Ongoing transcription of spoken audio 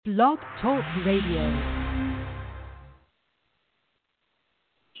Blog Talk Radio.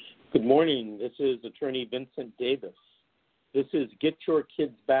 Good morning. This is Attorney Vincent Davis. This is Get Your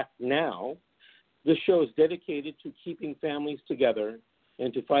Kids Back Now. This show is dedicated to keeping families together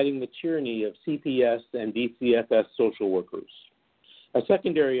and to fighting the tyranny of CPS and DCFS social workers. A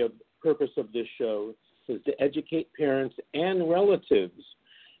secondary purpose of this show is to educate parents and relatives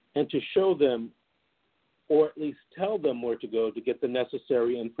and to show them, or at least tell them where to go to get the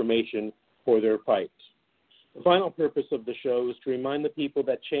necessary information for their fight. The final purpose of the show is to remind the people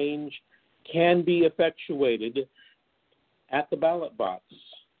that change can be effectuated at the ballot box,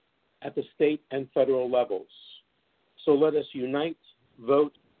 at the state and federal levels. So let us unite,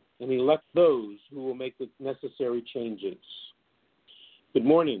 vote, and elect those who will make the necessary changes. Good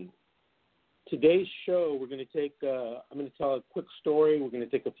morning. Today's show, I'm going to tell a quick story. We're going to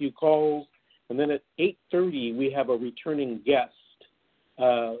take a few calls. And then at 8:30, we have a returning guest,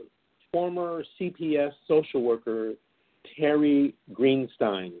 former CPS social worker, Terry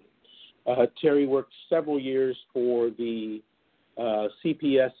Greenstein. Terry worked several years for the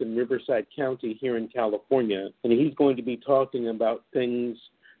CPS in Riverside County here in California, and he's going to be talking about things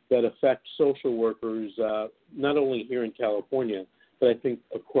that affect social workers not only here in California, but I think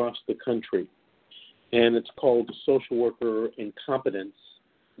across the country. And it's called social worker incompetence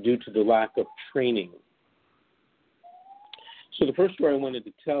due to the lack of training. So the first story I wanted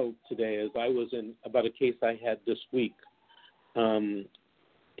to tell today is I was in about a case I had this week. And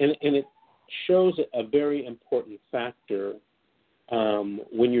it shows a very important factor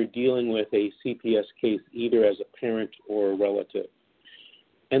when you're dealing with a CPS case, either as a parent or a relative.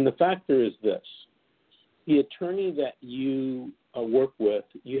 And the factor is this. The attorney that you work with,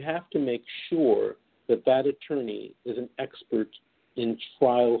 you have to make sure that that attorney is an expert in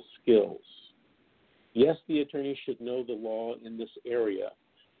trial skills. Yes, the attorney should know the law in this area,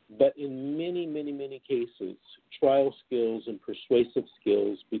 but in many, many, many cases, trial skills and persuasive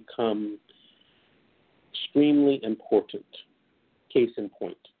skills become extremely important. Case in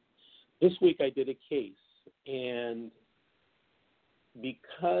point. This week I did a case, and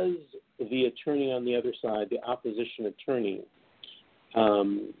because the attorney on the other side, the opposition attorney,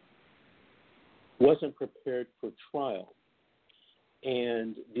 wasn't prepared for trial,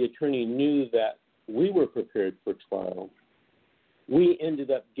 and the attorney knew that we were prepared for trial, we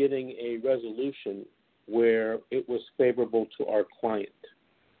ended up getting a resolution where it was favorable to our client.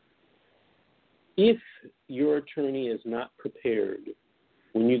 If your attorney is not prepared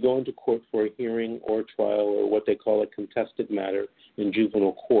when you go into court for a hearing or trial or what they call a contested matter in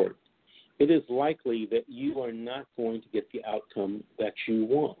juvenile court, it is likely that you are not going to get the outcome that you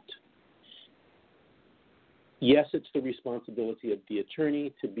want. Yes, it's the responsibility of the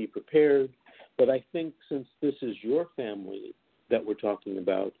attorney to be prepared, but I think since this is your family that we're talking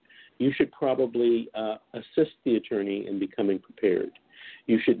about, you should probably assist the attorney in becoming prepared.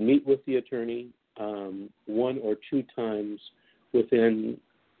 You should meet with the attorney 1 or 2 times within,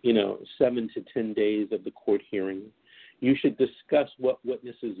 7 to 10 days of the court hearing. You should discuss what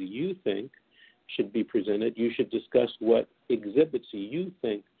witnesses you think should be presented. You should discuss what exhibits you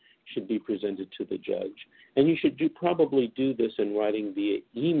think should be presented to the judge. And you should probably do this in writing via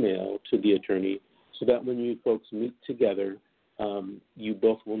email to the attorney so that when you folks meet together, you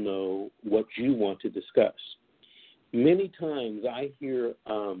both will know what you want to discuss. Many times I hear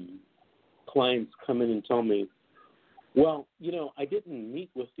clients come in and tell me, well, I didn't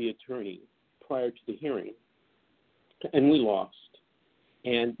meet with the attorney prior to the hearing, and we lost.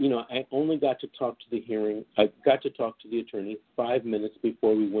 And, I only got to talk to the attorney 5 minutes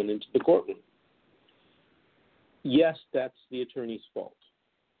before we went into the courtroom. Yes, that's the attorney's fault.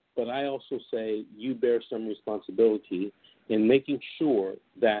 But I also say you bear some responsibility in making sure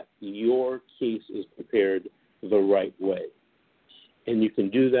that your case is prepared the right way. And you can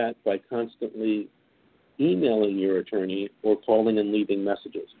do that by constantly emailing your attorney or calling and leaving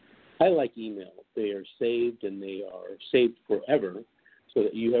messages. I like email. They are saved, and they are saved forever, so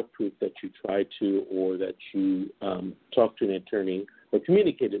that you have proof that you tried to or that you talked to an attorney or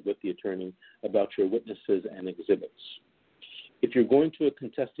communicated with the attorney about your witnesses and exhibits. If you're going to a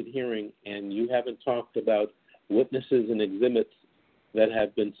contested hearing and you haven't talked about witnesses and exhibits that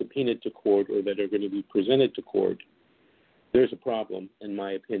have been subpoenaed to court or that are going to be presented to court, there's a problem, in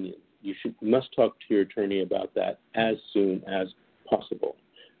my opinion. You must talk to your attorney about that as soon as possible.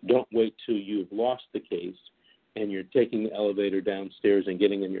 Don't wait till you've lost the case and you're taking the elevator downstairs and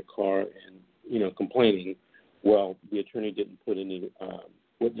getting in your car and, complaining, well, the attorney didn't put any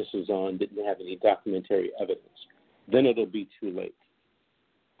witnesses on, didn't have any documentary evidence. Then it'll be too late.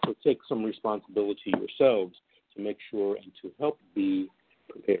 So take some responsibility yourselves to make sure and to help be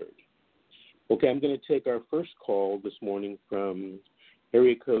prepared. Okay, I'm going to take our first call this morning from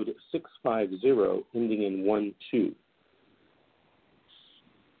area code 650, ending in 12.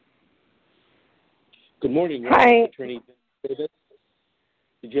 Good morning. Hi. Attorney Davis.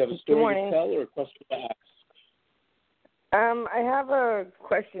 Did you have a story to tell or a question to ask? I have a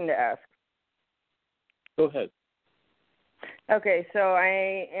question to ask. Go ahead. Okay, so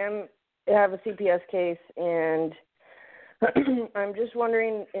I have a CPS case, and I'm just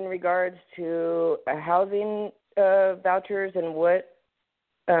wondering in regards to housing vouchers and what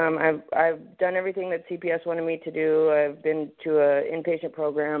I've done everything that CPS wanted me to do. I've been to an inpatient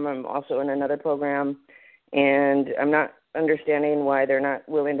program. I'm also in another program, and I'm not understanding why they're not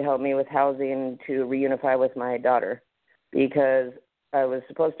willing to help me with housing to reunify with my daughter, because I was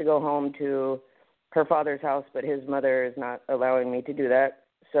supposed to go home to her father's house, but his mother is not allowing me to do that.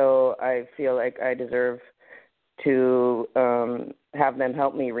 So I feel like I deserve to have them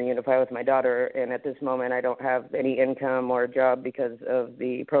help me reunify with my daughter. And at this moment, I don't have any income or job because of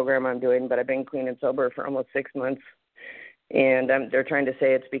the program I'm doing, but I've been clean and sober for almost 6 months. And they're trying to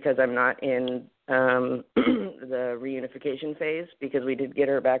say it's because I'm not in the reunification phase, because we did get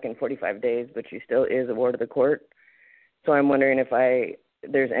her back in 45 days, but she still is a ward of the court. So I'm wondering if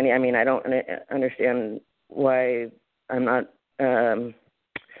there's any, I don't understand why I'm not a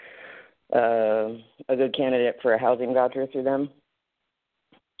good candidate for a housing voucher through them,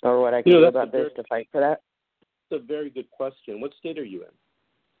 or what I can do about this to fight for that. That's a very good question. What state are you in?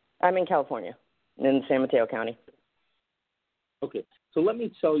 I'm in California, in San Mateo County. Okay, so let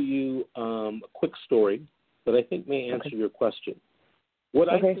me tell you a quick story that I think may answer your question. What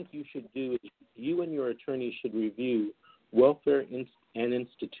I think you should do is you and your attorney should review Welfare and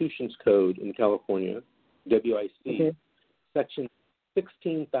Institutions Code in California, WIC, section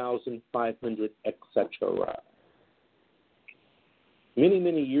 16,500, etc.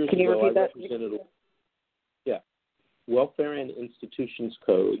 Many years ago, I represented Welfare and Institutions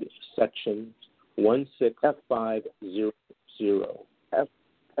Code, section 16500.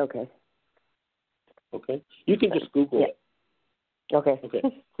 Okay. Okay. You can just Google it. Okay. Okay.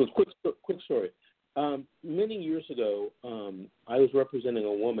 So quick story. Many years ago, I was representing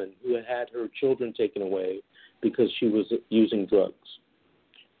a woman who had her children taken away because she was using drugs.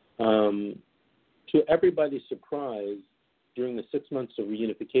 To everybody's surprise, during the 6 months of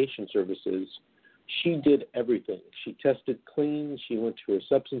reunification services, she did everything. She tested clean. She went to her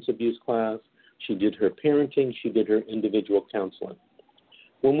substance abuse class. She did her parenting. She did her individual counseling.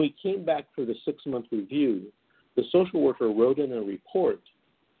 When we came back for the 6-month review, the social worker wrote in a report,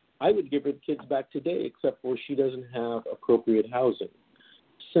 I would give her the kids back today, except for she doesn't have appropriate housing.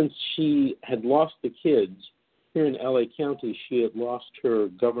 Since she had lost the kids, here in LA County, she had lost her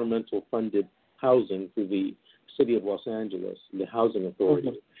governmental funded housing through the City of Los Angeles, the Housing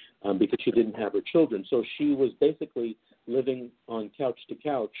Authority, because she didn't have her children. So she was basically living on couch to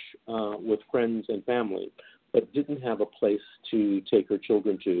couch with friends and family, but didn't have a place to take her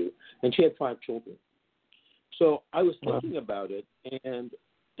children to. And she had 5 children. So I was thinking about it, and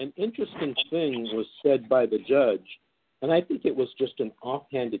an interesting thing was said by the judge, and I think it was just an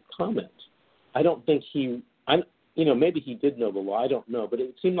offhanded comment. I don't think maybe he did know the law, I don't know, but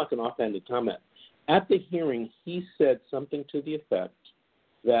it seemed like an offhanded comment. At the hearing, he said something to the effect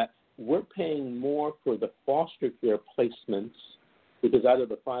that we're paying more for the foster care placements, because out of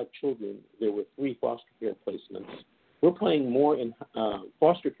the 5 children, there were 3 foster care placements. We're paying more in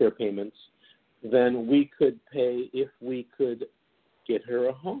foster care payments than we could pay if we could get her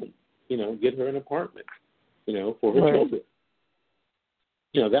a home, get her an apartment, for her children.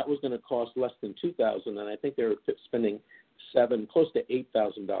 That was going to cost less than $2,000, and I think they were spending close to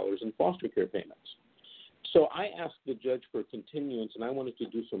 $8,000 in foster care payments. So I asked the judge for a continuance, and I wanted to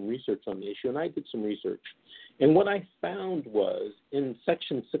do some research on the issue, and I did some research. And what I found was in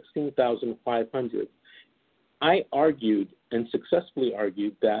section 16,500, I argued and successfully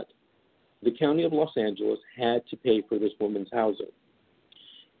argued that the County of Los Angeles had to pay for this woman's housing.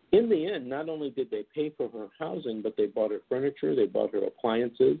 In the end, not only did they pay for her housing, but they bought her furniture, they bought her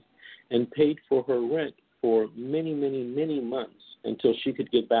appliances, and paid for her rent for many, many, many months until she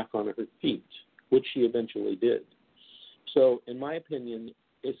could get back on her feet, which she eventually did. So, in my opinion,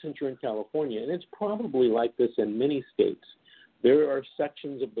 since you're in California, and it's probably like this in many states, there are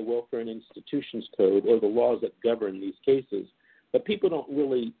sections of the Welfare and Institutions Code, or the laws that govern these cases, that people don't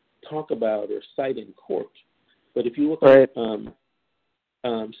really talk about or cite in court. But if you look at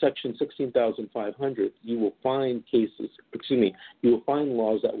section 16,500, you will find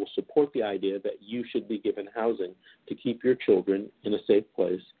laws that will support the idea that you should be given housing to keep your children in a safe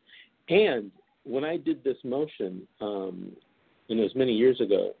place. And when I did this motion, as many years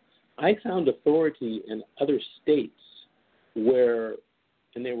ago, I found authority in other states where,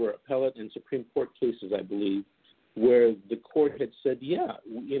 and there were appellate and Supreme Court cases, I believe, where the court had said, yeah,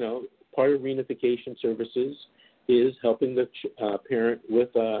 part of reunification services is helping the parent with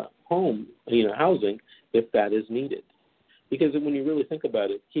home, housing, if that is needed. Because when you really think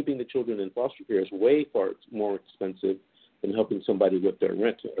about it, keeping the children in foster care is way far more expensive than helping somebody with their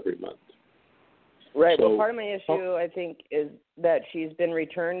rent every month. Right. So, well, part of my issue, I think, is that she's been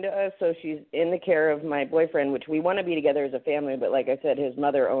returned to us, so she's in the care of my boyfriend, which we want to be together as a family, but like I said, his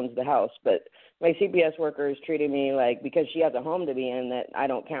mother owns the house. But my CPS worker is treating me like, because she has a home to be in, that I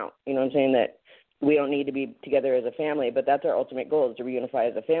don't count. You know what I'm saying? That we don't need to be together as a family, but that's our ultimate goal, is to reunify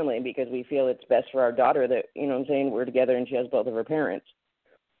as a family, because we feel it's best for our daughter that, you know what I'm saying, we're together and she has both of her parents.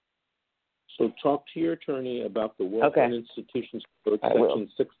 So talk to your attorney about the Welfare and Institutions Code, Section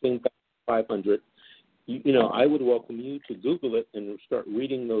 16,500. I would welcome you to Google it and start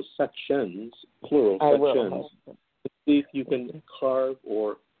reading those sections, plural sections, to see if you can carve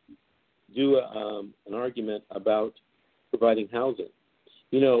or do an argument about providing housing.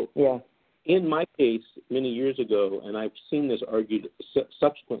 In my case, many years ago, and I've seen this argued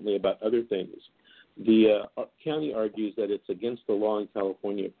subsequently about other things, the county argues that it's against the law in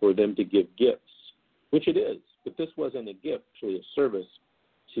California for them to give gifts, which it is, but this wasn't a gift, actually a service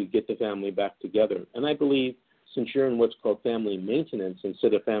to get the family back together. And I believe, since you're in what's called family maintenance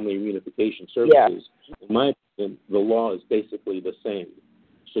instead of family reunification services, in my opinion, the law is basically the same.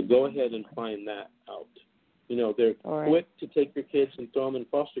 So go ahead and find that out. They're quick to take your kids and throw them in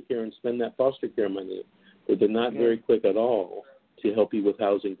foster care and spend that foster care money, but they're not very quick at all to help you with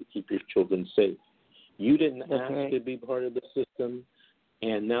housing to keep your children safe. You didn't ask to be part of the system,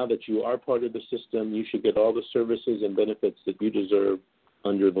 and now that you are part of the system, you should get all the services and benefits that you deserve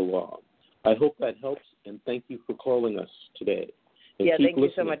under the law. I hope that helps, and thank you for calling us today. And thank you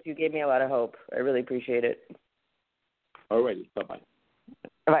so much. You gave me a lot of hope. I really appreciate it. All righty. Bye-bye.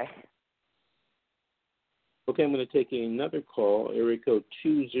 Bye. Okay, I'm going to take another call, area code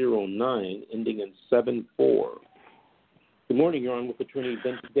 209, ending in 74. Good morning. You're on with Attorney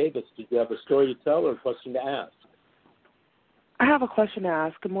Benton Davis. Did you have a story to tell or a question to ask? I have a question to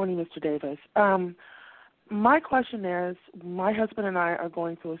ask. Good morning, Mr. Davis. My question is, my husband and I are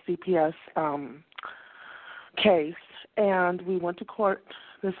going through a CPS case, and we went to court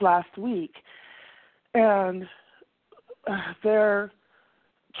this last week, and they're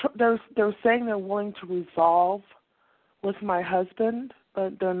saying they're willing to resolve with my husband,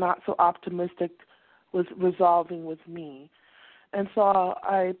 but they're not so optimistic with resolving with me. And so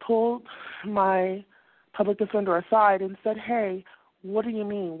I pulled my public defender aside and said, hey, what do you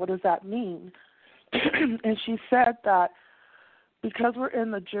mean? What does that mean? And she said that because we're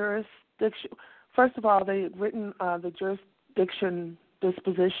in the jurisdiction, first of all, they had written the jurisdiction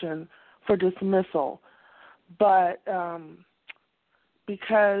disposition for dismissal, but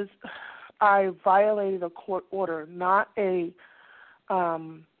because I violated a court order, not a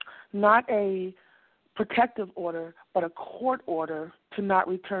protective order, but a court order to not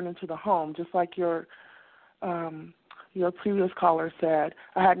return into the home, just like your previous caller said.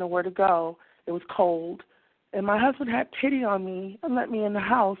 I had nowhere to go. It was cold, and my husband had pity on me and let me in the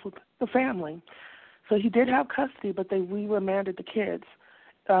house with the family. So he did have custody, but we remanded the kids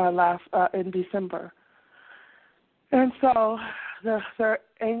in December. And so they're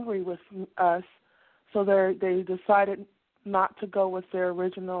angry with us, so they decided not to go with their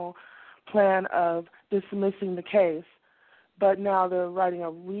original plan of dismissing the case, but now they're writing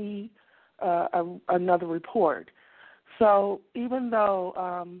another report. So even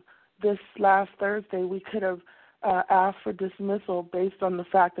though this last Thursday we could have asked for dismissal based on the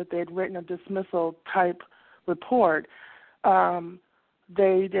fact that they had written a dismissal-type report,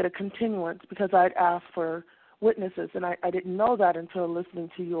 they did a continuance because I'd asked for witnesses, and I didn't know that until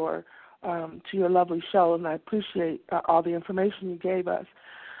listening to your lovely show, and I appreciate all the information you gave us.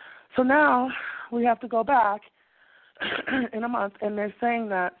 So now we have to go back in a month, and they're saying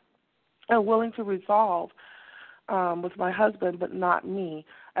that they're willing to resolve with my husband, but not me.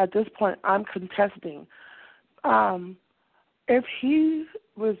 At this point, I'm contesting. If he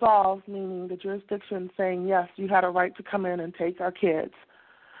resolves, meaning the jurisdiction saying, yes, you had a right to come in and take our kids,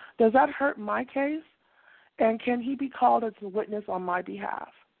 does that hurt my case? And can he be called as a witness on my behalf?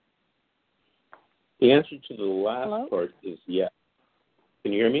 The answer to the last part is yes.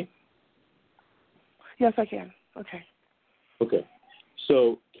 Can you hear me? Yes, I can. Okay. Okay.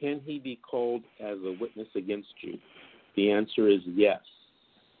 So can he be called as a witness against you? The answer is yes.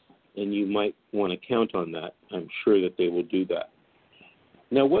 And you might want to count on that. I'm sure that they will do that.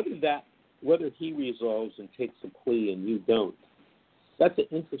 Now, whether he resolves and takes a plea and you don't, That's an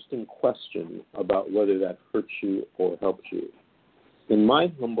interesting question about whether that hurts you or helps you. In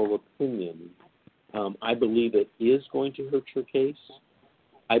my humble opinion, I believe it is going to hurt your case.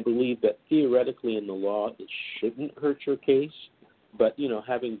 I believe that theoretically in the law it shouldn't hurt your case. But,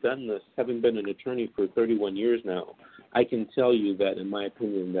 having done this, having been an attorney for 31 years now, I can tell you that, in my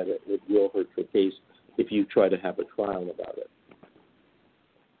opinion, that it will hurt your case if you try to have a trial about it.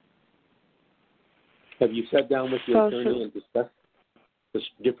 Have you sat down with your attorney and discussed the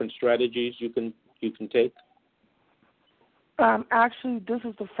different strategies you can take? Actually, this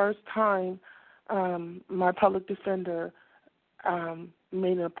is the first time my public defender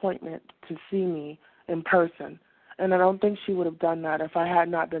made an appointment to see me in person. And I don't think she would have done that if I had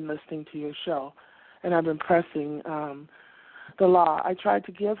not been listening to your show and I've been pressing the law. I tried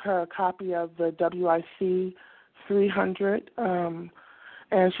to give her a copy of the WIC 300,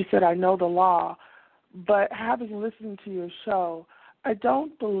 and she said, I know the law. But having listened to your show, I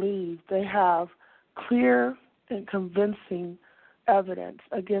don't believe they have clear and convincing evidence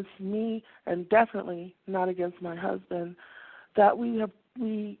against me, and definitely not against my husband, that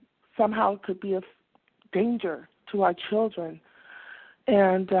we somehow could be a danger to our children.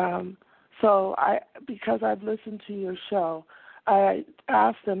 And so because I've listened to your show, I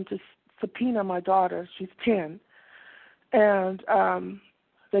asked them to subpoena my daughter. She's 10. And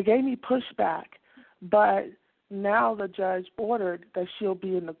they gave me pushback, but now the judge ordered that she'll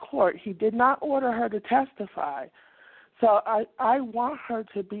be in the court. He did not order her to testify. So I want her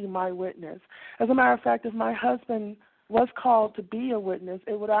to be my witness. As a matter of fact, if my husband was called to be a witness,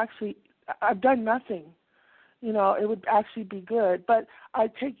 it would actually, I've done nothing. It would actually be good. But I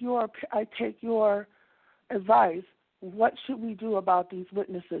take your advice. What should we do about these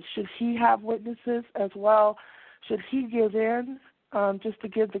witnesses? Should he have witnesses as well? Should he give in just to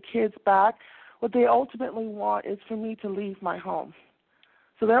give the kids back? What they ultimately want is for me to leave my home.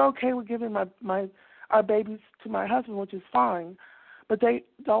 So they're okay with giving our babies to my husband, which is fine, but they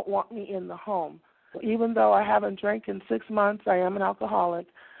don't want me in the home. Even though I haven't drank in 6 months, I am an alcoholic.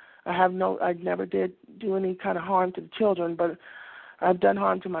 I never did do any kind of harm to the children, but I've done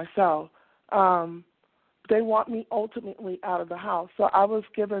harm to myself. They want me ultimately out of the house. So I was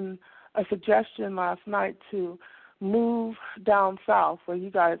given a suggestion last night to move down south where you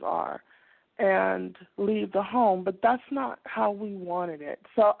guys are and leave the home, but that's not how we wanted it.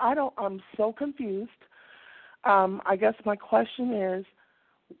 So I'm so confused. I guess my question is,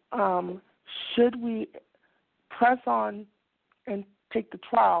 should we press on and take the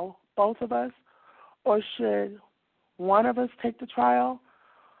trial, both of us, or should one of us take the trial?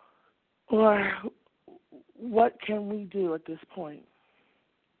 Or what can we do at this point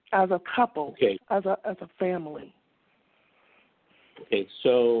as a couple, as a family? Okay,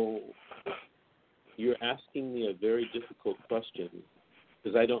 so you're asking me a very difficult question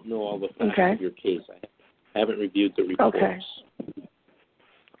because I don't know all the facts of your case. I haven't reviewed the reports.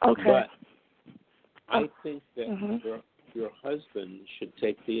 Okay. But I think that your husband should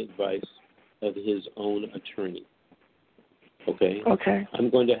take the advice of his own attorney. Okay. Okay. I'm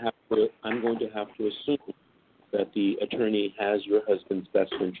going to have to assume that the attorney has your husband's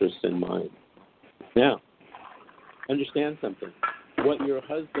best interests in mind. Now, understand something. What your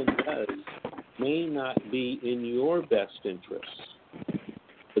husband does may not be in your best interests,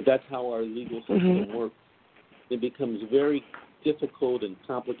 but that's how our legal system works. It becomes very difficult and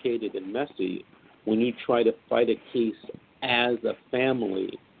complicated and messy when you try to fight a case as a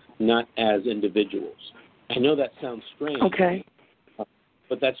family, not as individuals. I know that sounds strange,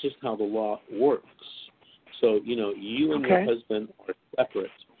 but that's just how the law works. So, you and your husband are separate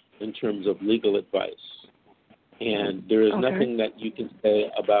in terms of legal advice. And there is nothing that you can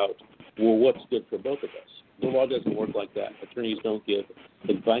say about, well, what's good for both of us. The law doesn't work like that. Attorneys don't give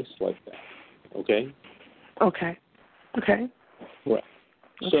advice like that. Okay? Okay. Right.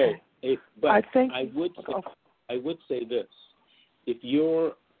 So, I would say this: if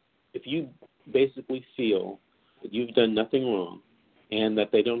you basically feel that you've done nothing wrong, and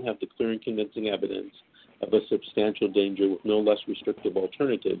that they don't have the clear and convincing evidence of a substantial danger with no less restrictive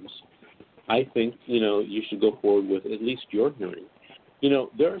alternatives, I think you should go forward with at least your hearing.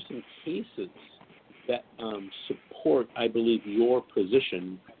 There are some cases that support, I believe, your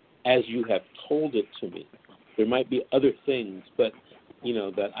position as you have told it to me. There might be other things, but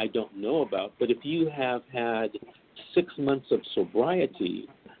that I don't know about. But if you have had 6 months of sobriety,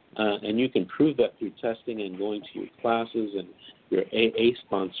 and you can prove that through testing and going to your classes and your AA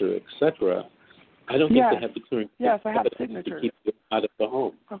sponsor, etc., I don't think they have the clear I have evidence signatures to keep you out of the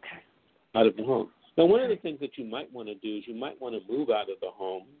home. Okay. Out of the home. Now, one of the things that you might want to do is you might want to move out of the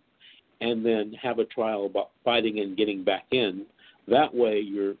home and then have a trial about fighting and getting back in That way,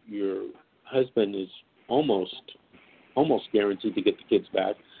 your husband is almost guaranteed to get the kids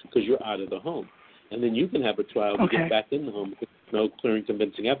back because you're out of the home. And then you can have a trial to get back in the home with no clear and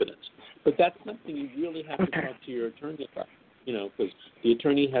convincing evidence. But that's something you really have to talk to your attorney about, because the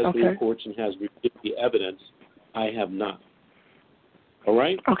attorney has the reports and has reviewed the evidence. I have not. All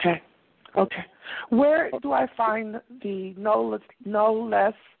right? Okay. Where do I find the no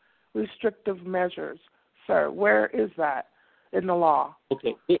less restrictive measures, sir? Where is that in the law?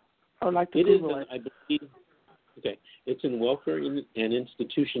 Okay. I would like to Google it. I believe. Okay, it's in Welfare and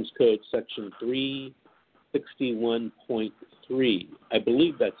Institutions Code, Section 361.3. I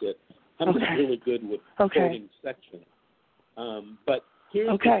believe that's it. I'm not really good with quoting sections. But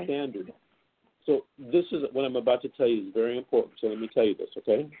here's the standard. So this is what I'm about to tell you is very important. So let me tell you this,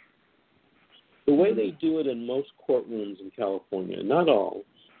 okay? The way they do it in most courtrooms in California, not all,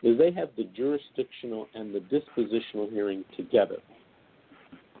 is they have the jurisdictional and the dispositional hearing together.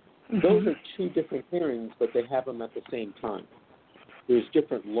 Those are two different hearings, but they have them at the same time. There's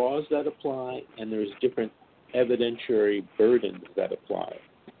different laws that apply, and there's different evidentiary burdens that apply,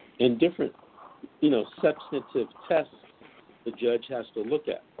 and different, substantive tests the judge has to look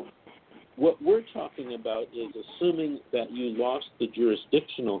at. What we're talking about is assuming that you lost the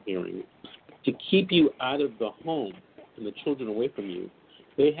jurisdictional hearing. To keep you out of the home and the children away from you,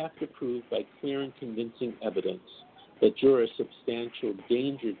 they have to prove by clear and convincing evidence that you're a substantial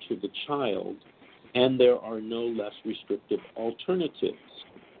danger to the child, and there are no less restrictive alternatives.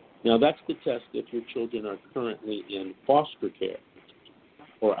 Now, that's the test if your children are currently in foster care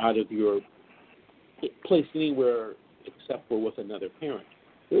or out of your place anywhere except for with another parent.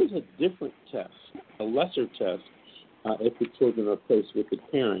 There's a different test, a lesser test, if the children are placed with the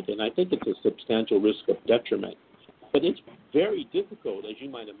parent, and I think it's a substantial risk of detriment. But it's very difficult, as you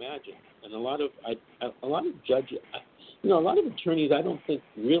might imagine, and a lot of judges, a lot of attorneys, I don't think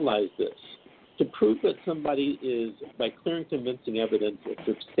realize this. To prove that somebody is, by clear and convincing evidence, a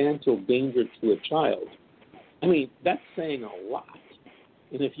substantial danger to a child, I mean, that's saying a lot.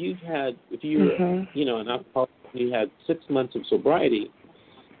 And if you're, an alcoholic, you had 6 months of sobriety,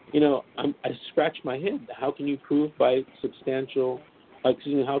 I scratch my head. How can you prove by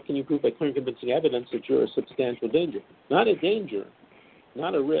how can you prove by clear and convincing evidence that you're a substantial danger? Not a danger,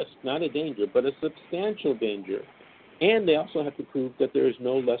 not a risk, not a danger, but a substantial danger. And they also have to prove that there is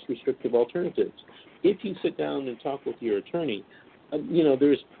no less restrictive alternatives. If you sit down and talk with your attorney,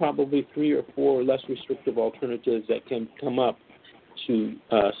 there's probably 3 or 4 less restrictive alternatives that can come up to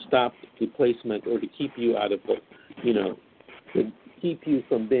stop the placement or to keep you out of the, to keep you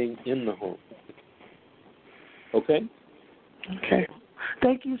from being in the home. Okay? Okay.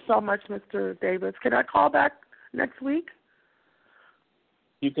 Thank you so much, Mr. Davis. Can I call back next week?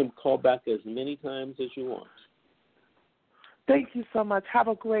 You can call back as many times as you want. Thank you so much. Have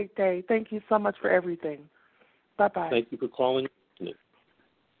a great day. Thank you so much for everything. Bye-bye. Thank you for calling.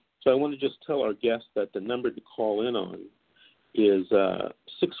 So I want to just tell our guests that the number to call in on is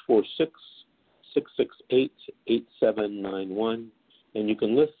 646-668-8791, and you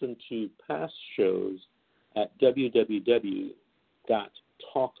can listen to past shows at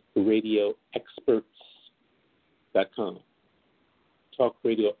www.talkradioexperts.com.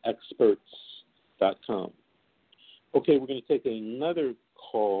 Talkradioexperts.com. Okay, we're going to take another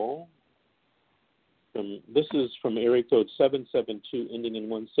call. This is from area code 772 ending in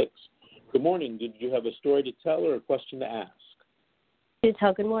 16. Good morning. Did you have a story to tell or a question to ask? To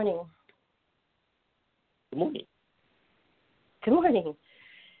tell. Good morning. Good morning. Good morning.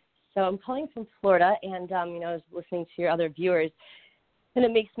 So I'm calling from Florida, and I was listening to your other viewers, and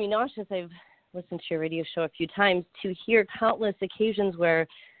it makes me nauseous. I've listened to your radio show a few times to hear countless occasions where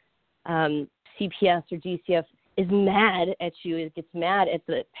CPS or DCF is mad at you, it gets mad at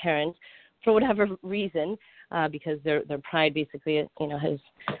the parent for whatever reason, because their pride basically, has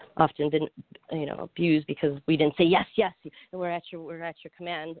often been, abused because we didn't say yes, and we're at your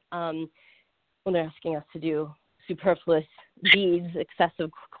command. When they're asking us to do superfluous deeds,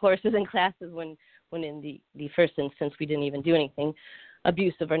 excessive courses and classes, when in the first instance we didn't even do anything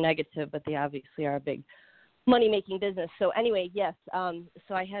abusive or negative, but they obviously are a big money-making business. So anyway, yes.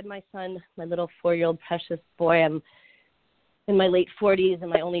 So I had my son, my little 4-year-old precious boy. I'm in my late 40s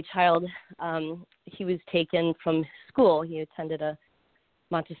and my only child. He was taken from school. He attended a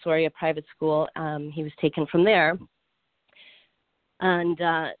Montessori, a private school. He was taken from there. And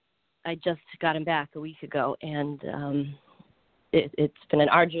I just got him back a week ago, and it's been an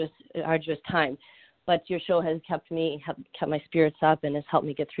arduous time. But your show has kept my spirits up and has helped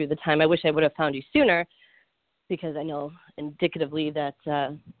me get through the time. I wish I would have found you sooner, because I know indicatively that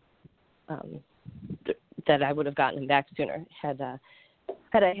that I would have gotten him back sooner had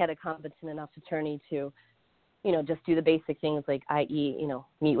I had a competent enough attorney to, just do the basic things like, i.e.,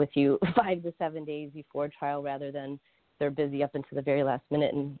 meet with you 5 to 7 days before trial rather than they're busy up until the very last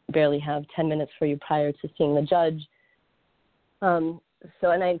minute and barely have 10 minutes for you prior to seeing the judge. And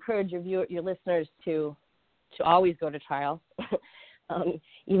I encourage your listeners to always go to trial,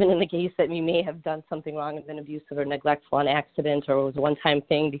 even in the case that you may have done something wrong and been abusive or neglectful on accident or it was a one-time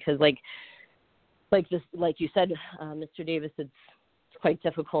thing, because like you said, Mr. Davis, it's quite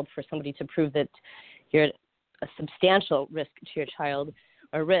difficult for somebody to prove that you're at a substantial risk to your child,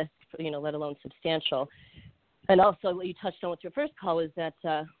 or risk, let alone substantial. And also what you touched on with your first call was that,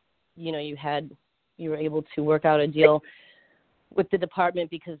 you were able to work out a deal with the department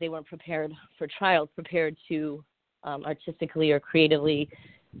because they weren't prepared for trial, prepared to artistically or creatively,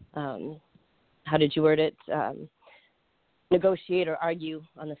 how did you word it, negotiate or argue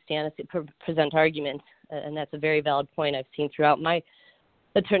on the stand, present arguments. And that's a very valid point I've seen throughout. My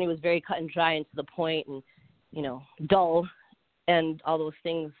attorney was very cut and dry and to the point and, dull, and all those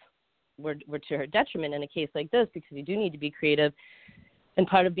things were to her detriment in a case like this, because you do need to be creative. And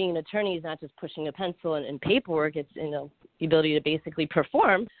part of being an attorney is not just pushing a pencil and paperwork. It's, the ability to basically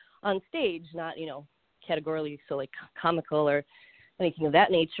perform on stage, not, categorically so like comical or anything of that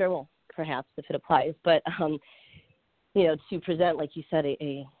nature. Well, perhaps if it applies, but, to present, like you said,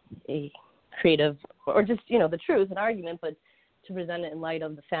 a creative or just, the truth, an argument, but to present it in light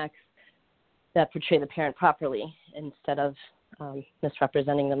of the facts that portray the parent properly instead of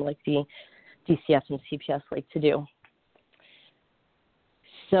misrepresenting them like the DCF and CPS like to do.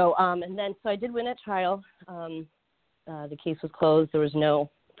 So, so I did win at trial. The case was closed. There was no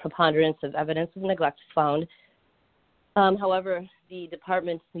preponderance of evidence of neglect found. However, the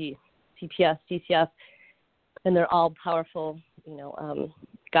departments, the CPS, DCF, and their all-powerful,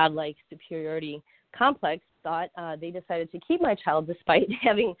 godlike superiority complex thought they decided to keep my child despite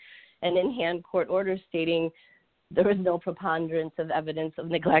having an in-hand court order stating there was no preponderance of evidence of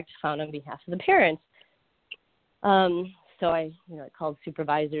neglect found on behalf of the parents. So I called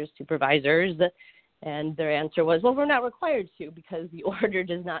supervisors, and their answer was, well, we're not required to because the order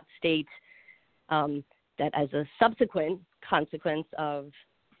does not state that as a subsequent consequence of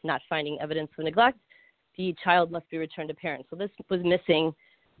not finding evidence of neglect, the child must be returned to parents. So this was missing.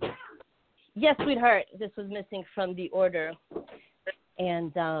 Yes, sweetheart, this was missing from the order.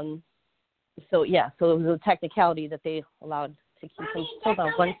 And so it was a technicality that they allowed to keep him. Hold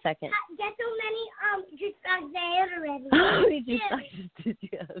on 1 second. Get so many juice bags there already. How many juice bags did you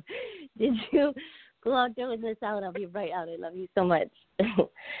have? Did you go out there with this out? I'll be right out. I love you so much.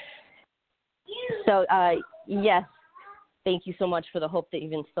 So, yes, thank you so much for the hope that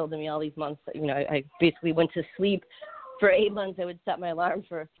you've instilled in me all these months. I basically went to sleep for 8 months. I would set my alarm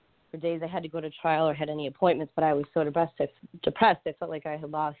for days I had to go to trial or had any appointments, but I was so depressed. I felt like I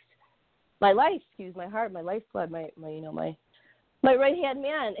had lost my life, my heart, my lifeblood, my right-hand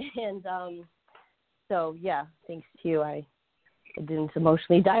man. And so, yeah, thanks to you, I didn't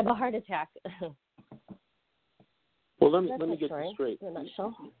emotionally die of a heart attack. Well, let me get this straight. In a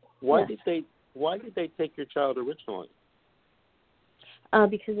nutshell. Why did they take your child originally?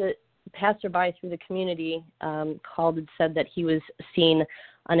 Because a passerby through the community called and said that he was seen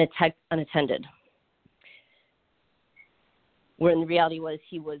unattended, where in the reality was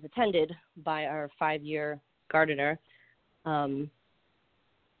he was attended by our 5-year gardener. So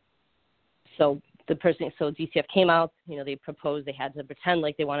DCF came out, they proposed they had to pretend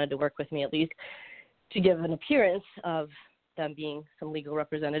like they wanted to work with me at least to give an appearance of them being some legal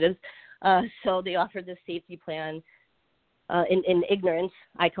representatives. So they offered this safety plan in ignorance.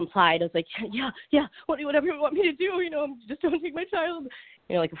 I complied. I was like, yeah, whatever you want me to do, just don't take my child,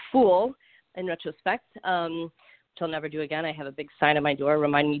 like a fool in retrospect, which I'll never do again. I have a big sign on my door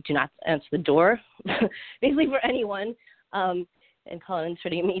reminding me do not answer the door, basically for anyone, and call an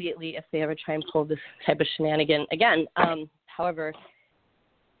attorney immediately if they ever try and pull this type of shenanigan again. However,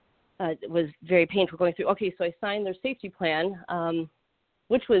 it was very painful going through. Okay, so I signed their safety plan,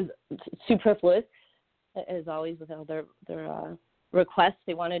 which was superfluous, as always with all their requests.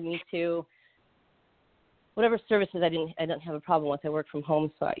 They wanted me to, whatever services I didn't have a problem with. I work from home,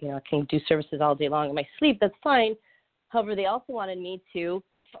 so I can do services all day long in my sleep. That's fine. However, they also wanted me to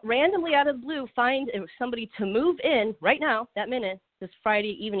randomly out of the blue find somebody to move in right now, that minute, this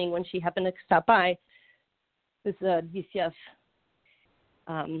Friday evening when she happened to stop by, this DCF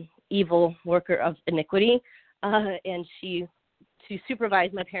evil worker of iniquity, and to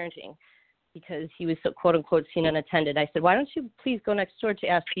supervise my parenting because he was so quote-unquote seen unattended. I said, why don't you please go next door to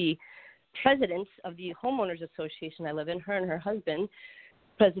ask the president of the homeowners association I live in, her and her husband,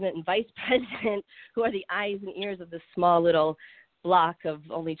 president and vice president, who are the eyes and ears of this small little block of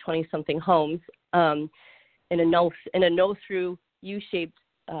only 20-something homes, in a no-through U-shaped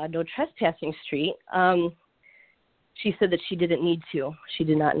no trespassing street. She said that she didn't need to. She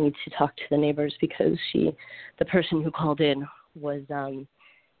did not need to talk to the neighbors because the person who called in was a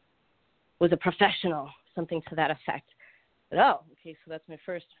professional, something to that effect. But, okay, so that's my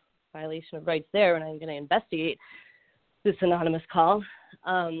first violation of rights there, and I'm going to investigate this anonymous call.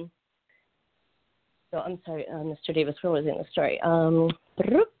 So I'm sorry, Mr. Davis, where was I in the story?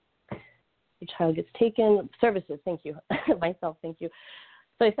 Your child gets taken. Services, thank you. Myself, thank you.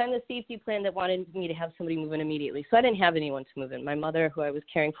 So I signed the safety plan that wanted me to have somebody move in immediately. So I didn't have anyone to move in. My mother, who I was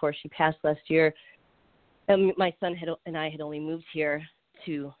caring for, she passed last year. And my son and I had only moved here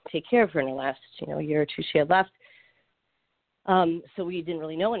to take care of her in the last year or two she had left. So we didn't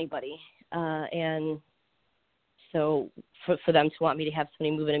really know anybody. And so for them to want me to have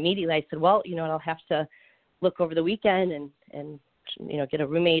somebody move in immediately, I said, well, I'll have to look over the weekend and get a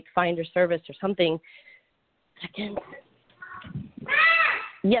roommate finder service or something. Second.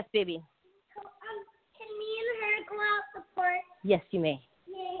 Yes, baby. Can me and her go out the porch? Yes, you may.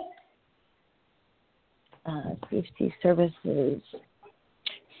 Yay. Safety services.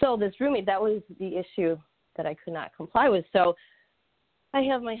 So this roommate, that was the issue that I could not comply with. So I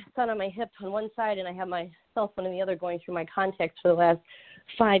have my son on my hip on one side, and I have my cell phone on the other, going through my contacts for the last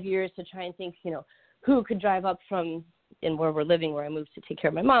 5 years to try and think, who could drive up from in where we're living, where I moved to take care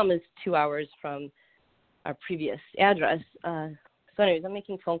of my mom, is 2 hours from our previous address. So anyways, I'm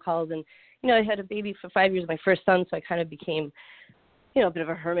making phone calls, and, I had a baby for 5 years, my first son, so I kind of became, a bit of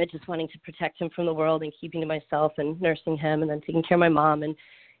a hermit, just wanting to protect him from the world and keeping to myself and nursing him and then taking care of my mom. And,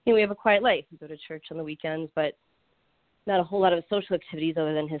 we have a quiet life. We go to church on the weekends, but not a whole lot of social activities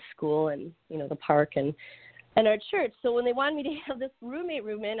other than his school and, the park and our church. So when they wanted me to have this roommate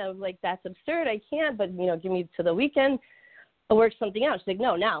room in, I was like, that's absurd. I can't, but, give me to the weekend. I'll work something out. She's like,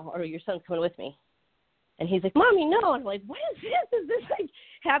 no, now, or your son's coming with me. And he's like, Mommy, no. And I'm like, what is this? Is this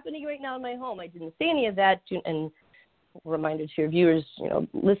happening right now in my home? I didn't say any of that. And reminder to your viewers,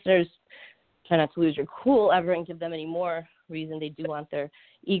 listeners, try not to lose your cool ever and give them any more reason. They do want their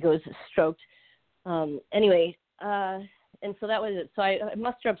egos stroked. Anyway, and so that was it. So I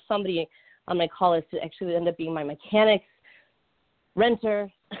muster up somebody on my call list to actually end up being my mechanic's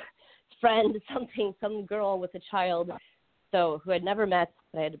renter, friend, some girl with a child, so who I'd never met,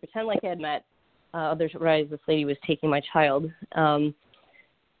 but I had to pretend like I had met. Otherwise, this lady was taking my child.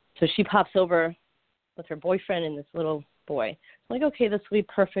 So she pops over with her boyfriend and this little boy. I'm like, okay, this will be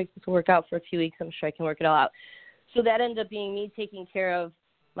perfect. This will work out for a few weeks. I'm sure I can work it all out. So that ended up being me taking care of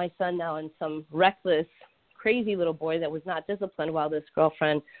my son now and some reckless, crazy little boy that was not disciplined while this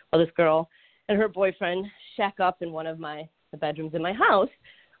girl and her boyfriend shack up in one of the bedrooms in my house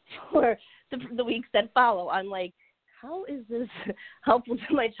for the weeks that follow. I'm like, how is this helpful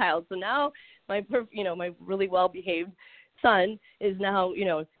to my child? So now my really well-behaved son is now,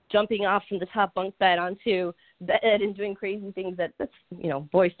 jumping off from the top bunk bed onto bed and doing crazy things that's,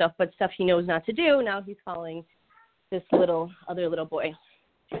 boy stuff, but stuff he knows not to do. Now he's following this other little boy.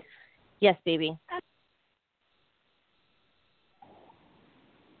 Yes, baby.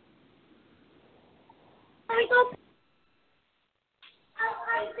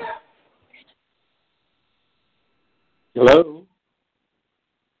 Hello?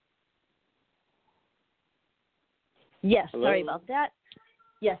 Yes, Hello? sorry about that.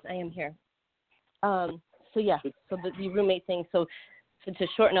 Yes, I am here. So the roommate thing, so to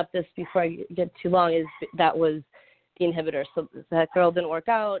shorten up this before I get too long, that was the inhibitor. So that girl didn't work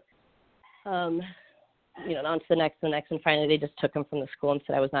out, on to the next, and finally they just took him from the school and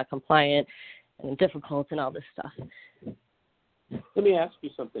said I was not compliant and difficult and all this stuff. Let me ask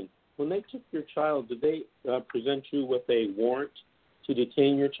you something. When they took your child, did they present you with a warrant to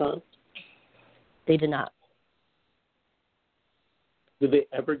detain your child? They did not. Did they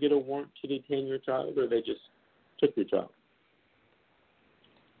ever get a warrant to detain your child, or they just took your child?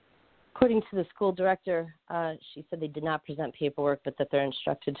 According to the school director, she said they did not present paperwork, but that they're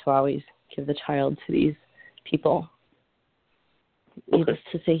instructed to always give the child to these people. Okay. Needless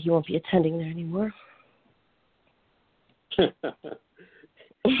to say, he won't be attending there anymore.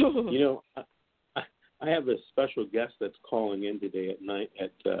 I have a special guest that's calling in today at night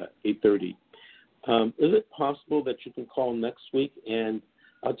at 8:30. Is it possible that you can call next week, and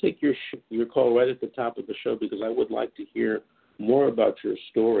I'll take your call right at the top of the show because I would like to hear more about your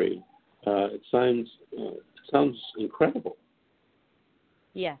story. It sounds incredible.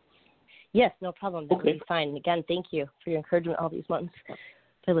 Yes, no problem. That Okay. will be fine. And again, thank you for your encouragement all these months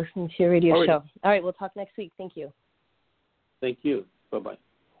by listening to your radio show. All right, we'll talk next week. Thank you. Thank you. Bye-bye.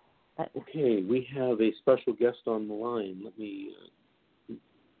 Okay, we have a special guest on the line. Let me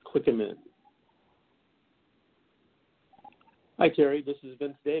click him in. Hi, Terry. This is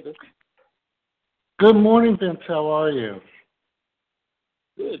Vince Davis. Good morning, Vince. How are you?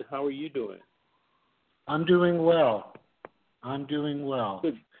 Good. How are you doing? I'm doing well.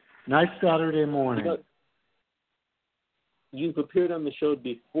 Good. Nice Saturday morning. You've appeared on the show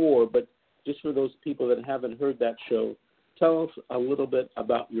before, but just for those people that haven't heard that show, tell us a little bit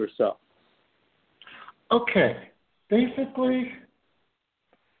about yourself. Okay. Basically,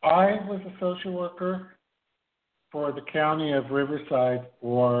 I was a social worker for the county of Riverside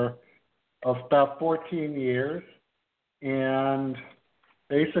for about 14 years. And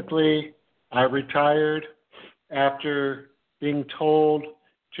basically, I retired after being told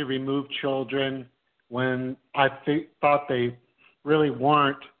to remove children when I thought they really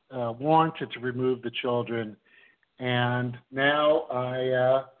weren't warranted to remove the children. And now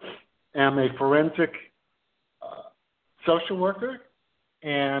I am a forensic social worker,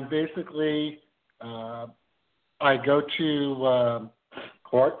 and basically I go to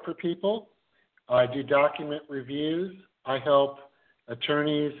court for people. I do document reviews. I help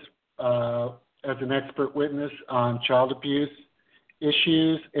attorneys as an expert witness on child abuse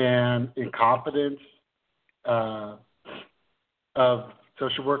issues and incompetence of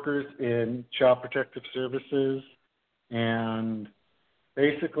social workers in child protective services, and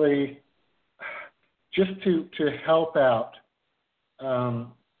basically just to help out.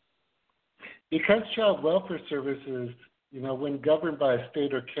 Because child welfare services, when governed by a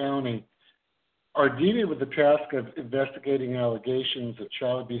state or county, are dealing with the task of investigating allegations of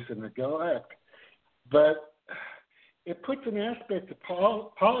child abuse and neglect, but it puts an aspect of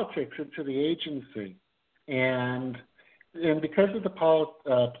politics into the agency. And because of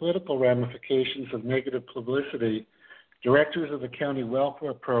the political ramifications of negative publicity, directors of the county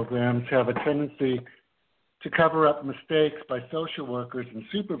welfare programs have a tendency to cover up mistakes by social workers and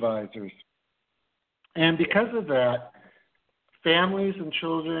supervisors. And because of that, families and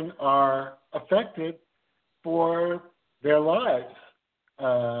children are affected for their lives.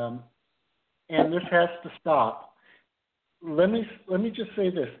 And this has to stop. Let me just say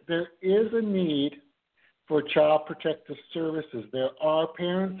this. There is a need for child protective services. There are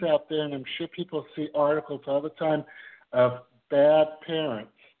parents out there, and I'm sure people see articles all the time of bad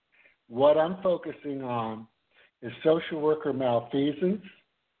parents. What I'm focusing on is social worker malfeasance,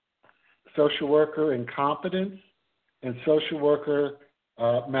 social worker incompetence, and social worker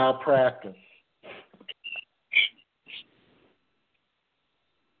malpractice.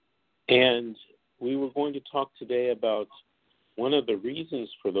 And we were going to talk today about one of the reasons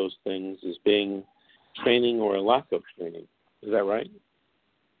for those things is being training or a lack of training. Is that right?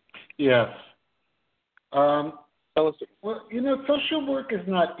 Yes. Tell us. Well, social work is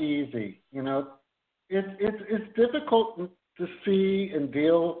not easy. It's difficult to see and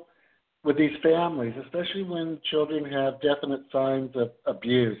deal with these families, especially when children have definite signs of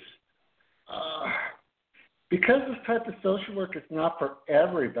abuse. Because this type of social work is not for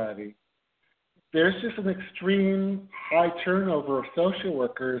everybody, there's just an extreme high turnover of social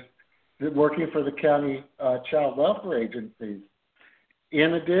workers working for the county child welfare agencies.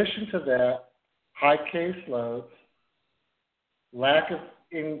 In addition to that, high caseloads, lack of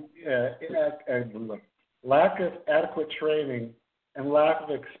adequate training, and lack of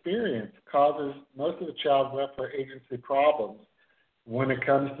experience causes most of the child welfare agency problems when it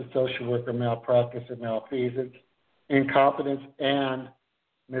comes to social worker malpractice and malfeasance, incompetence, and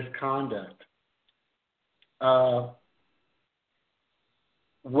misconduct.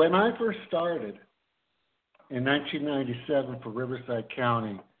 When I first started in 1997 for Riverside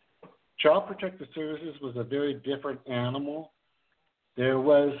County, Child Protective Services was a very different animal. There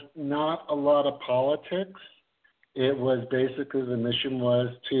was not a lot of politics. It was basically the mission was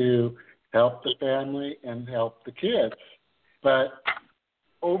to help the family and help the kids. But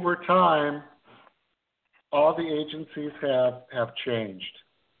over time, all the agencies have changed,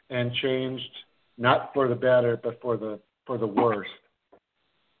 and changed not for the better, but for the worse.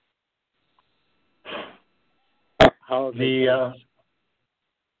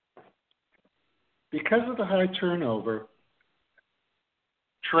 Because of the high turnover,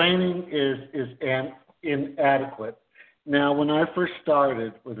 training is inadequate. Now, when I first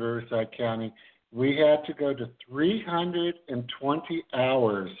started with Riverside County, we had to go to 320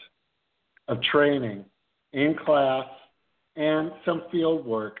 hours of training in class and some field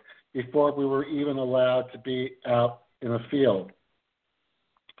work before we were even allowed to be out in the field.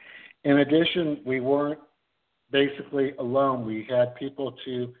 In addition, we weren't basically alone. We had people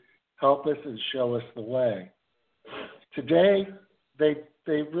to help us and show us the way. Today, they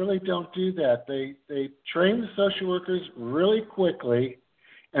really don't do that. They train the social workers really quickly,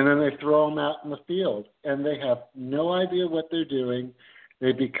 and then they throw them out in the field, and they have no idea what they're doing.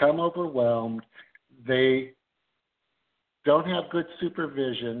 They become overwhelmed. They don't have good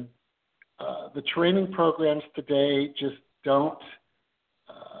supervision. The training programs today just don't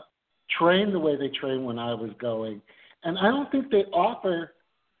train the way they trained when I was going. And I don't think they offer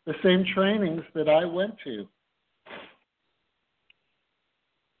the same trainings that I went to.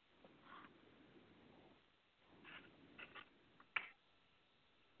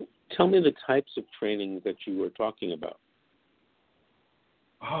 Tell me the types of training that you were talking about.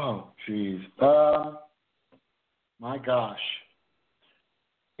 Oh, geez. My gosh.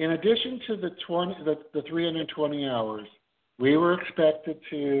 In addition to the 320 hours, we were expected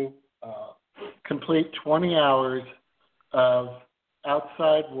to complete 20 hours of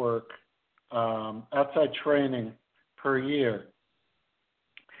outside work, outside training per year.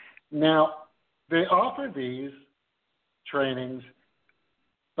 Now, they offer these trainings,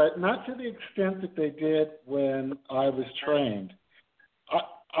 but not to the extent that they did when I was trained.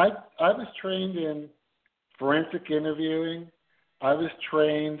 I was trained in forensic interviewing. I was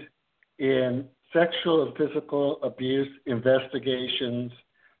trained in sexual and physical abuse investigations.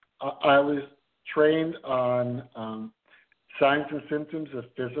 I was trained on signs and symptoms of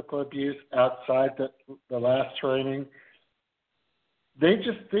physical abuse outside the last training. They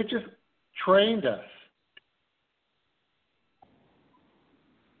just trained us.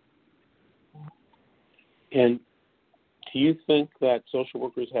 And do you think that social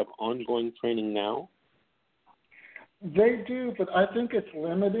workers have ongoing training now? They do, but I think it's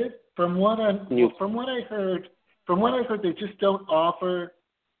limited. From what I heard, they just don't offer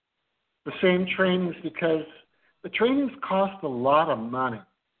the same trainings because the trainings cost a lot of money,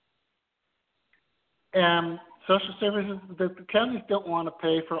 and social services, the counties don't want to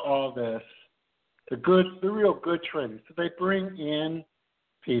pay for all this. The real good trainings. So they bring in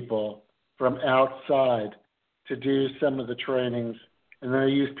people from outside to do some of the trainings, and they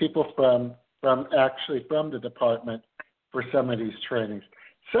use people from the department for some of these trainings.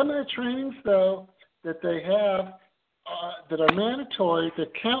 Some of the trainings, though, that they have that are mandatory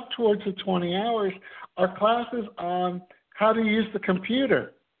that count towards the 20 hours are classes on how to use the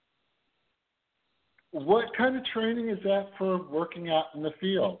computer. What kind of training is that for working out in the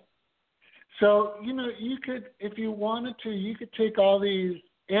field? So, you could, if you wanted to, you could take all these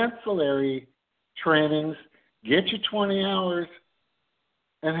ancillary trainings, get you 20 hours,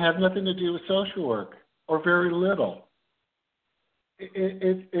 and have nothing to do with social work, or very little.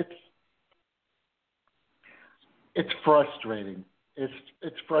 It's frustrating.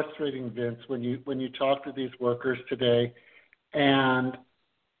 It's frustrating, Vince, when you talk to these workers today, and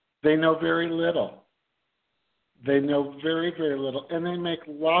they know very little. They know very, very little, and they make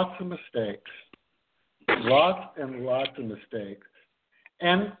lots of mistakes, lots and lots of mistakes.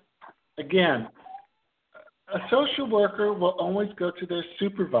 And again, a social worker will always go to their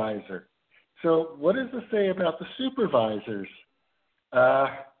supervisor. So what does it say about the supervisors?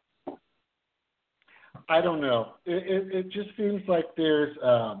 I don't know. It just seems like there's,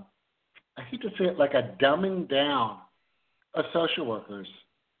 I hate to say it, like a dumbing down of social workers.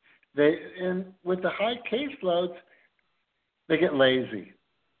 And with the high caseloads, they get lazy.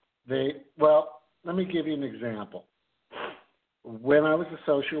 Let me give you an example. When I was a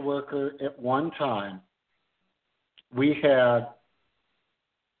social worker, at one time, we had,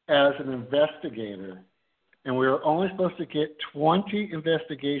 as an investigator, and we were only supposed to get 20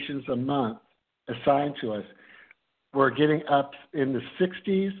 investigations a month assigned to us, we're getting up in the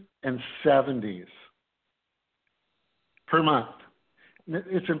 60s and 70s per month.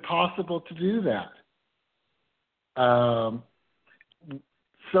 It's impossible to do that.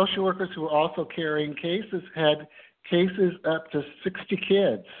 Social workers who were also carrying cases had cases up to 60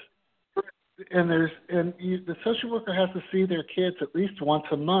 kids. And the social worker has to see their kids at least once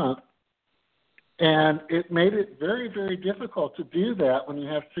a month. And it made it very, very difficult to do that when you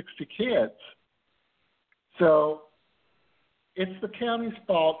have 60 kids. So it's the county's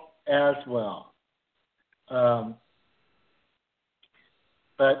fault as well.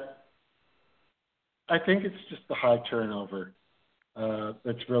 But I think it's just the high turnover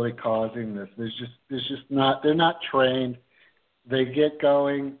that's really causing this. They're not trained. They get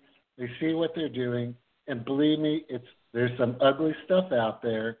going, they see what they're doing, and believe me, there's some ugly stuff out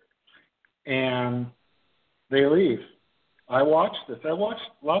there, and they leave. I watched this. I watched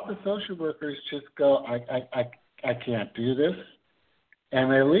lots of social workers just go, I can't do this,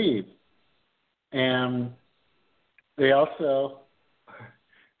 and they leave. And there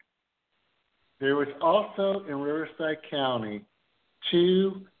was also in Riverside County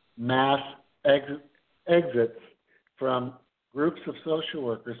 2 mass exits from groups of social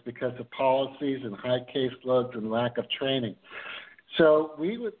workers because of policies and high caseloads and lack of training. So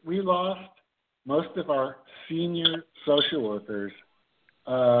we lost most of our senior social workers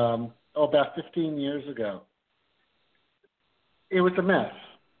about 15 years ago. It was a mess.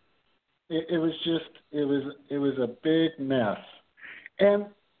 It was a big mess. And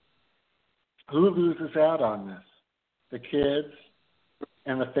who loses out on this? The kids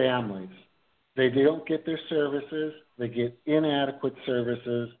and the families. They don't get their services. They get inadequate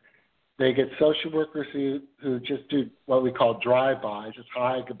services. They get social workers who just do what we call drive-by, just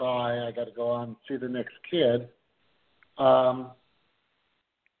hi, goodbye, I got to go on and see the next kid.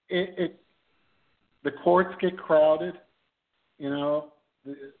 The courts get crowded, you know.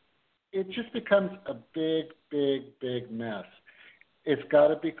 It just becomes a big, big, big mess. It's got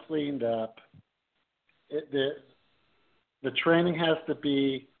to be cleaned up. The training has to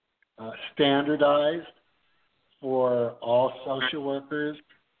be standardized for all social workers.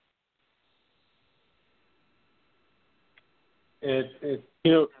 Terry,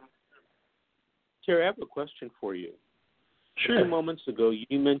 I have a question for you. Sure. A few moments ago,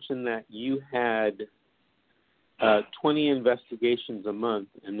 you mentioned that you had 20 investigations a month,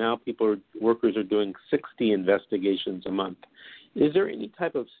 and now workers are doing 60 investigations a month. Is there any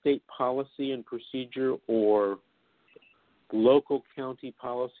type of state policy and procedure or local county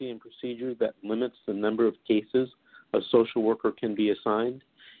policy and procedure that limits the number of cases a social worker can be assigned?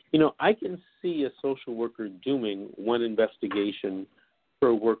 You know, I can see a social worker doing 1 investigation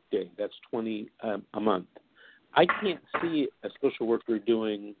per workday. That's 20 a month. I can't see a social worker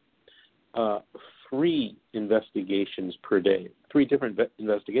doing 3 investigations per day, 3 different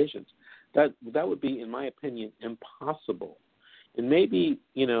investigations. That would be, in my opinion, impossible. And maybe,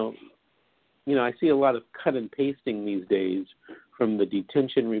 you know, I see a lot of cut and pasting these days from the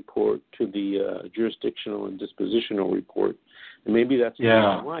detention report to the jurisdictional and dispositional report. And maybe that's the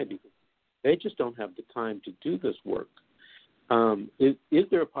reason why, because they just don't have the time to do this work. Is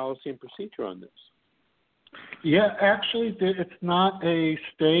there a policy and procedure on this? Yeah, actually, it's not a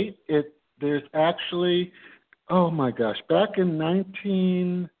state. There's actually, oh my gosh, back in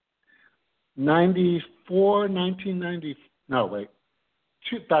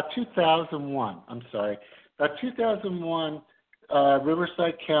 2001, I'm sorry. About 2001,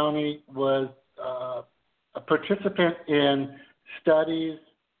 Riverside County was a participant in studies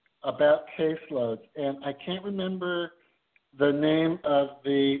about caseloads, and I can't remember the name of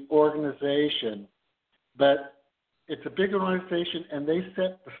the organization, but it's a big organization, and they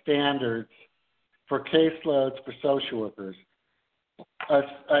set the standards for caseloads for social workers.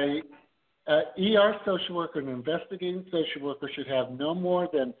 An ER social worker, an investigating social worker, should have no more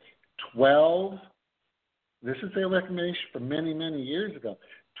than 12, this is their recommendation from many, many years ago,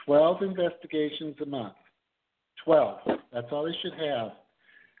 12 investigations a month. 12. That's all they should have.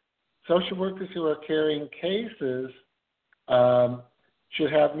 Social workers who are carrying cases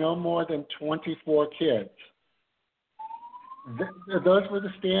should have no more than 24 kids. Those were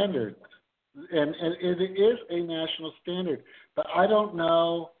the standards. And it is a national standard. But I don't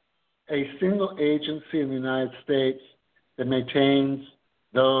know a single agency in the United States that maintains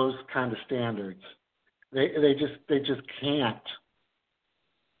those kind of standards. They just can't.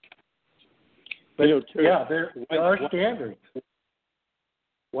 But Terry, there are standards.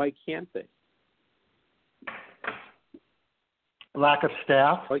 Why can't they? Lack of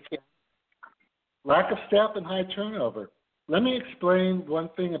staff. Why can't? Lack of staff and high turnover. Let me explain one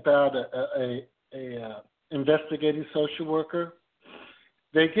thing about a investigating social worker.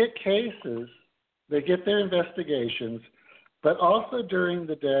 They get cases, they get their investigations, but also during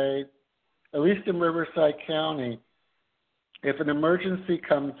the day, at least in Riverside County, if an emergency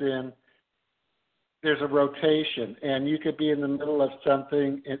comes in, there's a rotation, and you could be in the middle of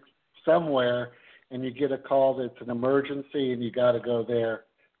something somewhere, and you get a call that it's an emergency, and you got to go there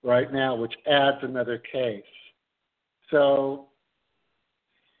right now, which adds another case. So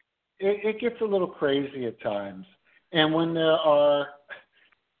it gets a little crazy at times. And when there are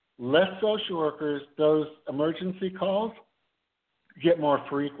less social workers, those emergency calls get more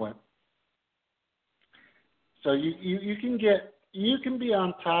frequent. So you can be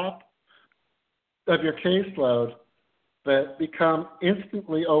on top of your caseload, but become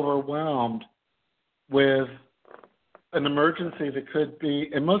instantly overwhelmed with an emergency that could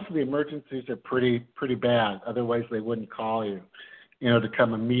be, and most of the emergencies are pretty bad. Otherwise, they wouldn't call you, to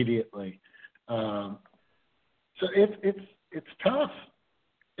come immediately. So it's tough.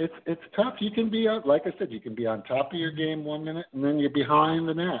 It's tough. You can be, like I said, you can be on top of your game one minute, and then you're behind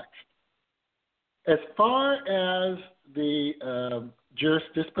the next. As far as the juris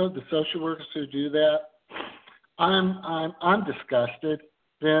dispo, the social workers who do that, I'm disgusted,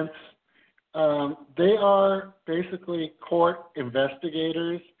 Vince. They are basically court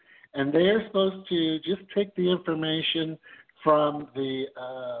investigators, and they are supposed to just take the information from the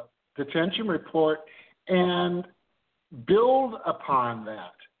detention report and build upon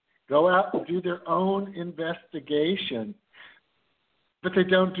that. Go out and do their own investigation. But they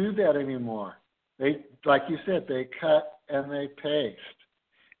don't do that anymore. They, like you said, they cut and they paste.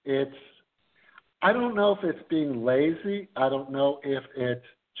 I don't know if it's being lazy. I don't know if it's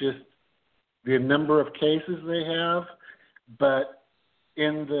just the number of cases they have. But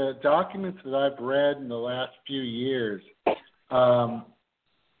in the documents that I've read in the last few years,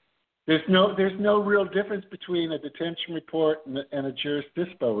 there's no real difference between a detention report and a juris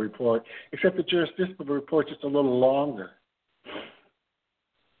dispo report, except the juris dispo report is just a little longer.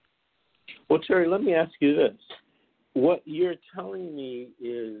 Well, Terry, let me ask you this. What you're telling me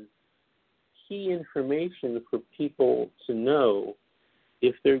is key information for people to know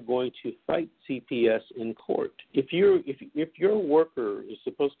if they're going to fight CPS in court. If your worker is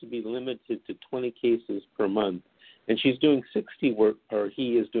supposed to be limited to 20 cases per month, and she's doing 60 work, or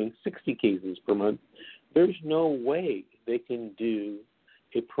he is doing 60 cases per month, there's no way they can do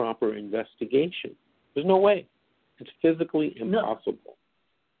a proper investigation. There's no way. It's physically impossible.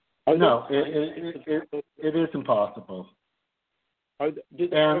 No, it is impossible. Are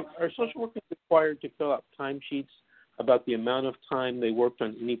social workers required to fill out timesheets about the amount of time they worked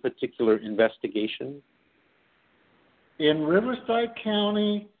on any particular investigation? In Riverside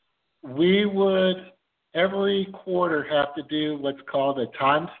County, we would every quarter have to do what's called a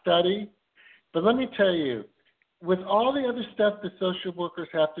time study. But let me tell you, with all the other stuff that social workers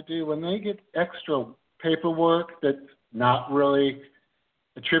have to do, when they get extra paperwork that's not really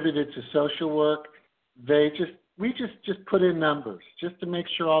attributed to social work, we just put in numbers just to make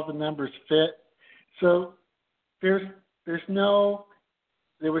sure all the numbers fit. So there was no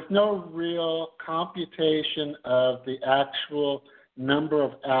real computation of the actual number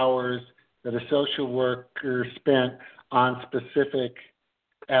of hours that a social worker spent on specific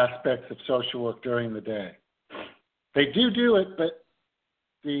aspects of social work during the day. They do it, but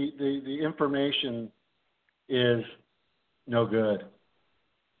the information is no good.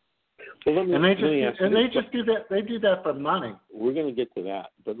 Well, they just do that. They do that for money. We're going to get to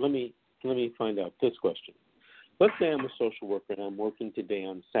that, but let me find out this question. Let's say I'm a social worker and I'm working today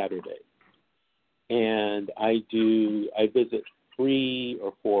on Saturday, and I visit 3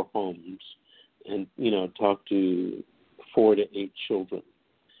 or 4 homes, and talk to 4 to 8 children.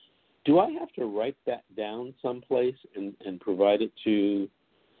 Do I have to write that down someplace and provide it to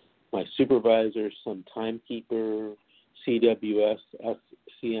my supervisor, some timekeeper, CWS,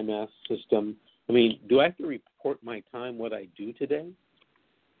 CMS system? I mean, do I have to report my time, what I do today?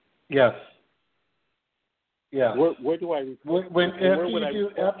 Yes. Yeah. Where do I report? Where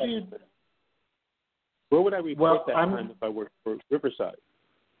would I report that time if I worked for Riverside?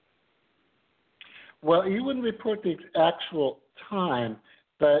 Well, you wouldn't report the actual time,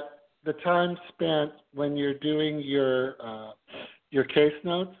 but the time spent when you're doing your case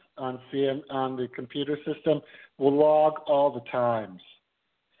notes on the computer system will log all the times.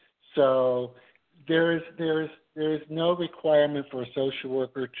 So there is no requirement for a social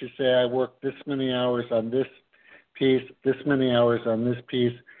worker to say I worked this many hours on this piece, this many hours on this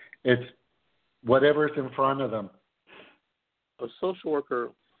piece. It's whatever's in front of them. A social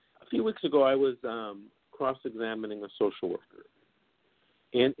worker. A few weeks ago, I was cross-examining a social worker,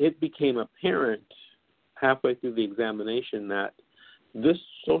 and it became apparent halfway through the examination that this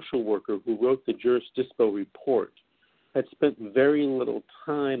social worker who wrote the juris dispo report had spent very little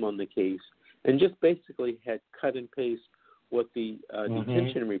time on the case and just basically had cut and paste what the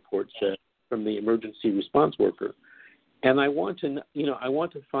detention report said from the emergency response worker. And I want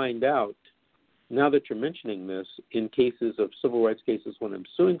to find out, now that you're mentioning this, in cases of civil rights cases when I'm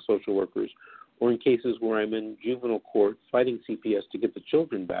suing social workers, or in cases where I'm in juvenile court fighting CPS to get the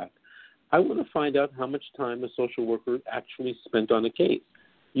children back, I want to find out how much time a social worker actually spent on a case.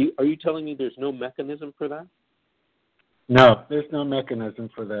 Are you telling me there's no mechanism for that? No, there's no mechanism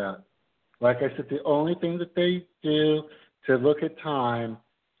for that. Like I said, the only thing that they do to look at time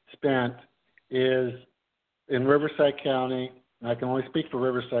spent is in Riverside County, and I can only speak for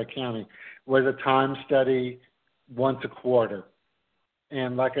Riverside County, was a time study once a quarter.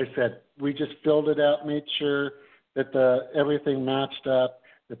 And like I said, we just filled it out, made sure that everything matched up,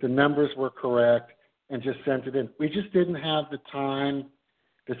 that the numbers were correct, and just sent it in. We just didn't have the time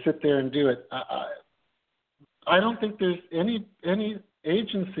to sit there and do it. I don't think there's any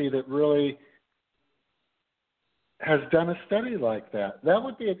agency that really has done a study like that. That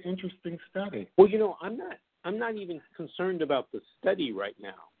would be an interesting study. Well, I'm not even concerned about the study right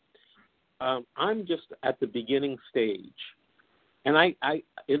now. I'm just at the beginning stage. And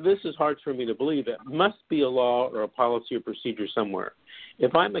this is hard for me to believe. It must be a law or a policy or procedure somewhere.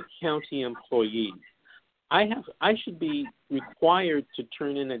 If I'm a county employee, I should be required to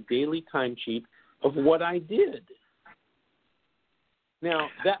turn in a daily timesheet of what I did. Now,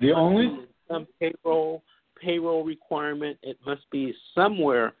 that must be some payroll requirement. It must be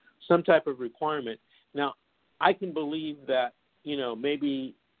somewhere, some type of requirement. Now, I can believe that,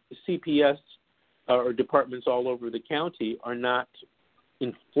 maybe CPS or departments all over the county are not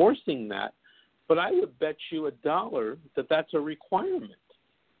enforcing that, but I would bet you $1 that that's a requirement.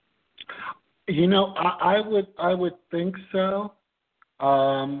 I would think so.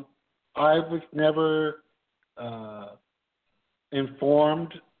 I was never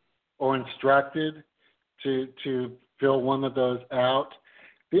informed or instructed to fill one of those out.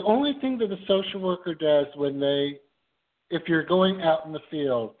 The only thing that a social worker does if you're going out in the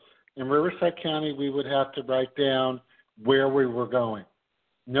field, in Riverside County, we would have to write down where we were going.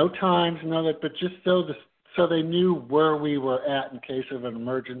 No times, none of that, but just so they knew where we were at in case of an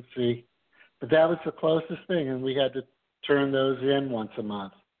emergency. But that was the closest thing, and we had to turn those in once a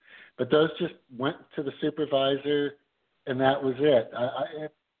month. But those just went to the supervisor, and that was it.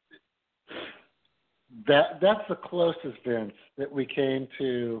 That's the closest, Vince, that we came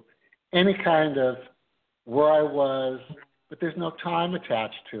to any kind of where I was, but there's no time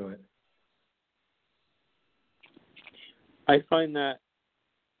attached to it. I find that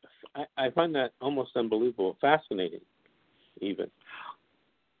almost unbelievable, fascinating, even.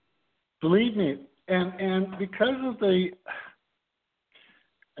 Believe me, and because of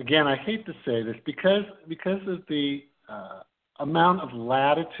again, I hate to say this, because of the amount of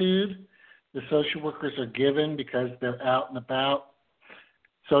latitude the social workers are given because they're out and about.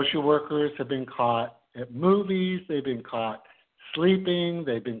 Social workers have been caught at movies, they've been caught sleeping,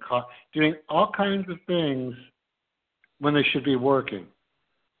 they've been caught doing all kinds of things when they should be working.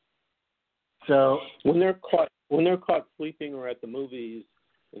 So when they're caught sleeping or at the movies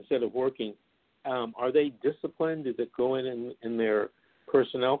instead of working, are they disciplined? Is it going in their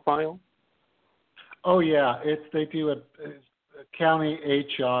personnel file? Oh yeah, they do a county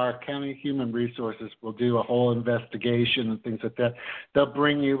HR, county human resources will do a whole investigation and things like that. They'll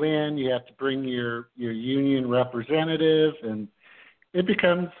bring you in. You have to bring your union representative, and it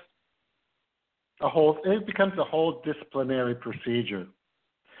becomes a whole disciplinary procedure.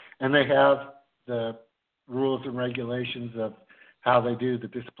 And they have the rules and regulations of how they do the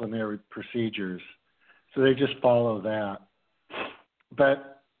disciplinary procedures. So they just follow that.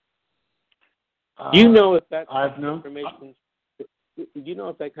 But do you know if that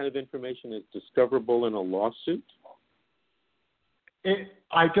kind of information is discoverable in a lawsuit?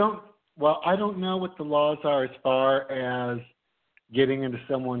 I don't know what the laws are as far as getting into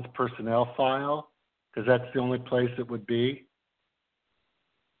someone's personnel file, because that's the only place it would be.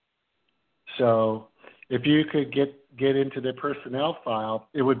 So if you could get into their personnel file,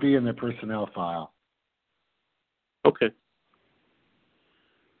 it would be in their personnel file. Okay.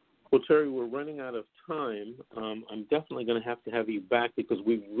 Well, Terry, we're running out of time. I'm definitely going to have you back because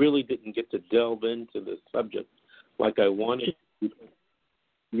we really didn't get to delve into this subject like I wanted to.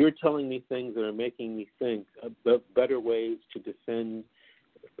 You're telling me things that are making me think about better ways to defend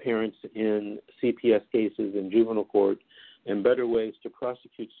parents in CPS cases in juvenile court and better ways to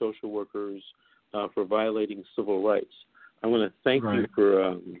prosecute social workers for violating civil rights. I want to thank you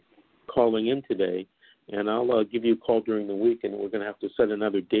for calling in today. And I'll give you a call during the week, and we're going to have to set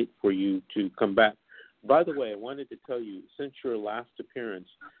another date for you to come back. By the way, I wanted to tell you, since your last appearance,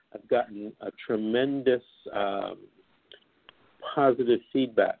 I've gotten a tremendous positive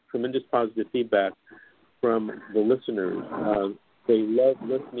feedback from the listeners. They love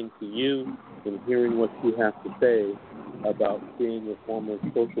listening to you and hearing what you have to say about being a former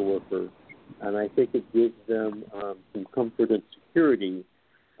social worker. And I think it gives them some comfort and security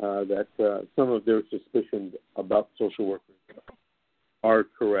that some of their suspicions about social workers are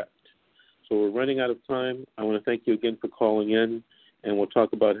correct. So we're running out of time. I want to thank you again for calling in, and we'll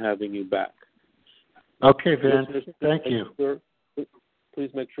talk about having you back. Okay, Vince. Thank you.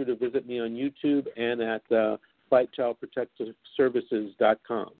 Please make sure to visit me on YouTube and at FightChildProtectiveServices.com.